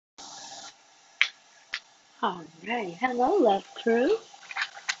All right. Hello, Love Crew.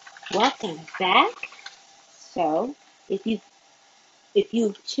 Welcome back. So, if you if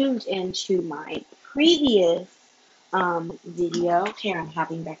you've tuned into my previous video, here I'm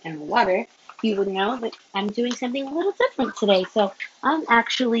hopping back in the water, you would know that I'm doing something a little different today. So, I'm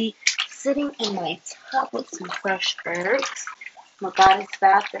actually sitting in my tub with some fresh herbs. My goddess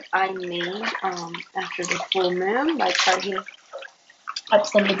bath that I made after the full moon by charging up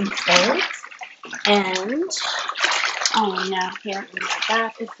some of these herbs. And now here in my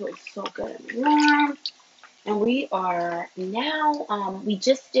bath, it feels so good and warm. And we are now,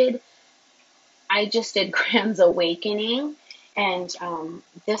 I just did Graham's Awakening. And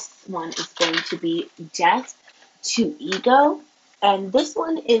this one is going to be Death to Ego. And this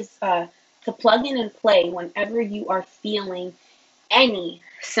one is to plug in and play whenever you are feeling any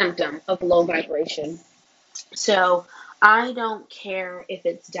symptom of low vibration. So I don't care if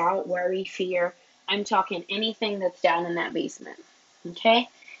it's doubt, worry, fear. I'm talking anything that's down in that basement. Okay?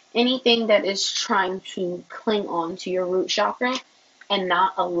 Anything that is trying to cling on to your root chakra and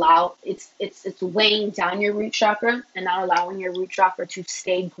not allow it's weighing down your root chakra and not allowing your root chakra to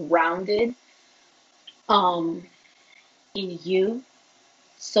stay grounded um in you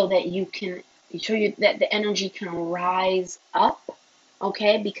so that you can that the energy can rise up,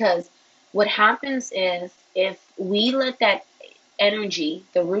 okay? Because what happens is if we let that energy,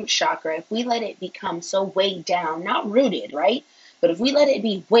 the root chakra, if we let it become so weighed down, not rooted, right? But if we let it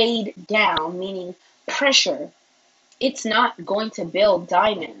be weighed down, meaning pressure, it's not going to build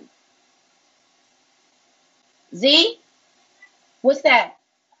diamond. Z, what's that?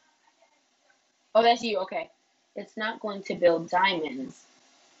 Oh, that's you. Okay. It's not going to build diamonds.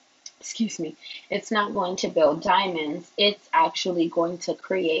 Excuse me. It's not going to build diamonds. It's actually going to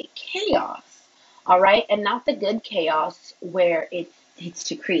create chaos. All right. And not the good chaos where it leads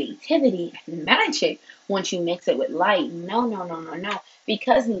to creativity and magic once you mix it with light. No, no, no, no, no.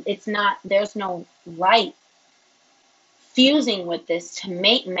 Because it's not, there's no light fusing with this to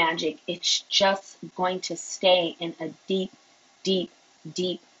make magic. It's just going to stay in a deep, deep,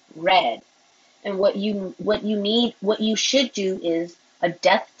 deep red. And what you should do is a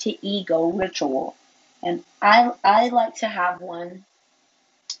death to ego ritual. And I like to have one.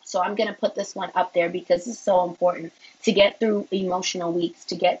 So I'm gonna put this one up there because it's so important to get through emotional weeks,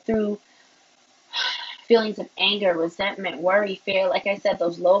 to get through feelings of anger, resentment, worry, fear, like I said,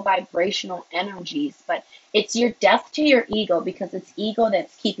 those low vibrational energies. But it's your death to your ego because it's ego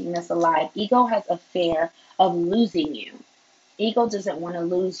that's keeping this alive. Ego has a fear of losing you. Ego doesn't want to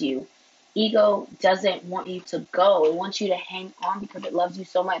lose you. Ego doesn't want you to go. It wants you to hang on because it loves you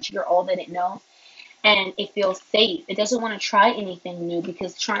so much. You're all that it knows. And it feels safe. It doesn't want to try anything new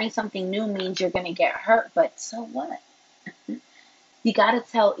because trying something new means you're going to get hurt. But so what? You got to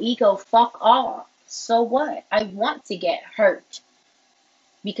tell ego, fuck off. So what? I want to get hurt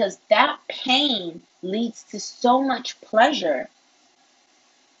because that pain leads to so much pleasure.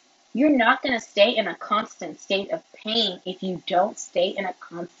 You're not going to stay in a constant state of pain if you don't stay in a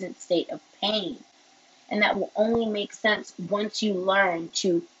constant state of pain. And that will only make sense once you learn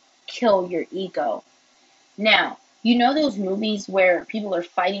to kill your ego. Now, you know those movies where people are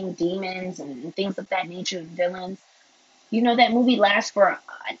fighting demons and things of that nature, villains? You know that movie lasts for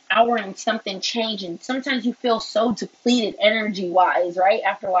an hour and something change, and sometimes you feel so depleted energy wise, right?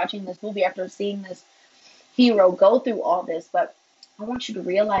 After watching this movie, after seeing this hero go through all this. But I want you to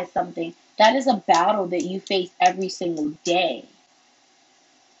realize something. That is a battle that you face every single day.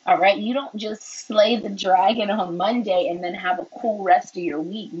 All right. You don't just slay the dragon on Monday and then have a cool rest of your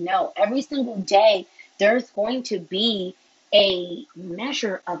week. No, every single day there's going to be a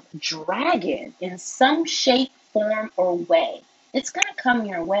measure of dragon in some shape, form, or way. It's going to come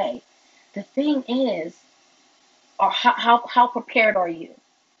your way. The thing is, or how prepared are you?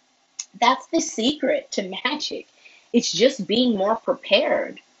 That's the secret to magic. It's just being more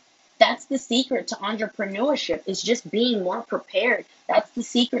prepared. That's the secret to entrepreneurship, is just being more prepared. That's the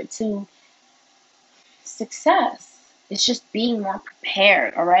secret to success. It's just being more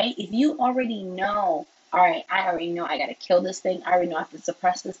prepared, all right? If you already know, all right, I already know I gotta kill this thing. I already know I have to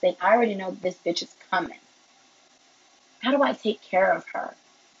suppress this thing. I already know this bitch is coming. How do I take care of her?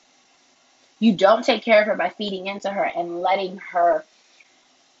 You don't take care of her by feeding into her and letting her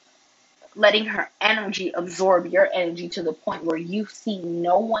energy absorb your energy to the point where you see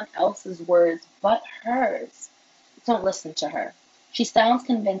no one else's words but hers. Don't listen to her. She sounds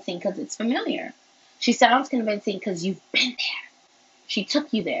convincing because it's familiar. She sounds convincing because you've been there. She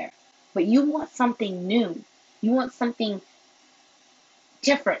took you there. But you want something new. You want something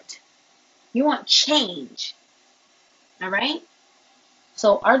different. You want change. All right?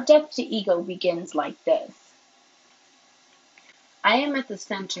 So our death to ego begins like this. I am at the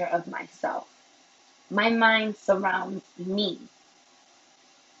center of myself. My mind surrounds me.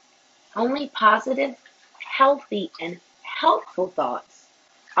 Only positive, healthy, and helpful thoughts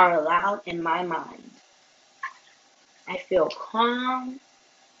are allowed in my mind. I feel calm.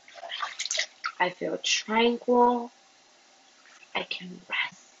 I feel tranquil. I can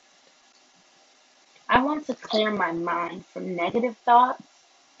rest. I want to clear my mind from negative thoughts,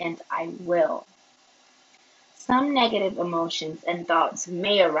 and I will. Some negative emotions and thoughts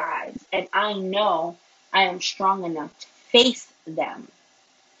may arise, and I know I am strong enough to face them.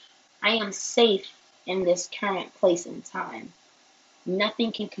 I am safe in this current place and time.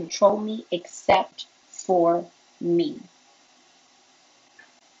 Nothing can control me except for me.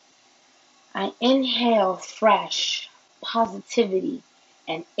 I inhale fresh positivity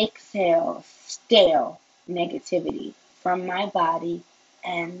and exhale stale negativity from my body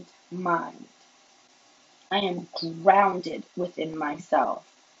and mind. I am grounded within myself.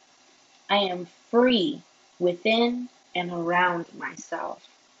 I am free within and around myself.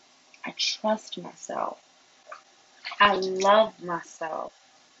 I trust myself. I love myself.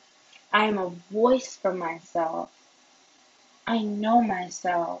 I am a voice for myself. I know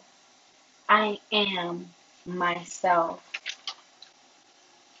myself. I am myself.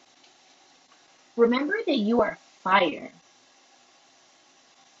 Remember that you are fire.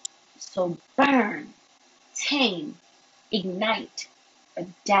 So burn, tame, ignite,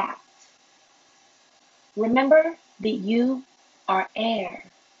 adapt. Remember that you are air.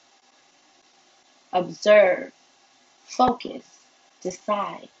 Observe, focus,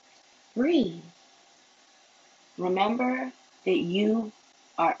 decide, breathe. Remember that you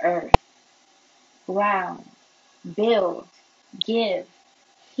are earth, ground, build, give,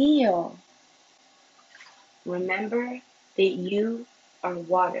 heal. Remember that you are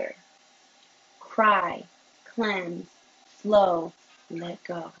water, cry, cleanse, flow, let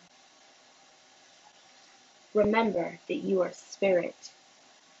go. Remember that you are spirit.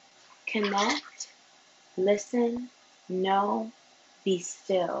 Connect, listen, know, be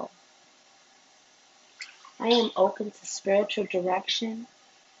still. I am open to spiritual direction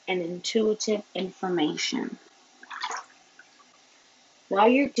and intuitive information. While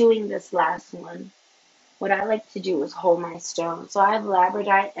you're doing this last one, what I like to do is hold my stone. So I have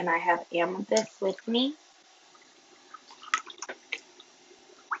labradorite and I have amethyst with me.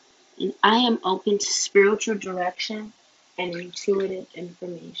 And I am open to spiritual direction and intuitive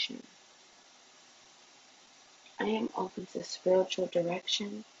information. I am open to spiritual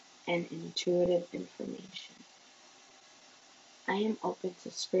direction and intuitive information. I am open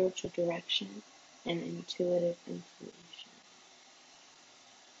to spiritual direction and intuitive information.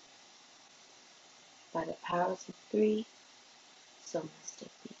 By the powers of three, so must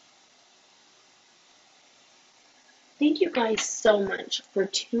it be. Thank you guys so much for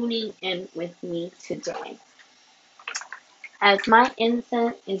tuning in with me today. As my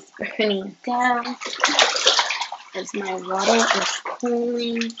incense is burning down, as my water is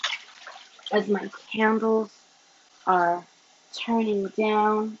cooling, as my candles are turning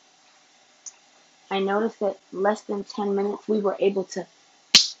down, I noticed that less than 10 minutes we were able to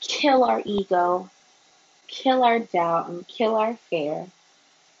kill our ego, kill our doubt, and kill our fear.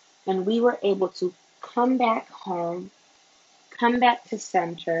 And we were able to come back home, come back to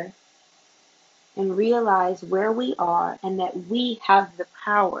center, and realize where we are and that we have the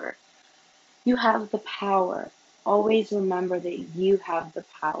power. You have the power. Always remember that you have the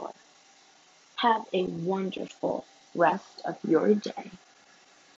power. Have a wonderful rest of your day.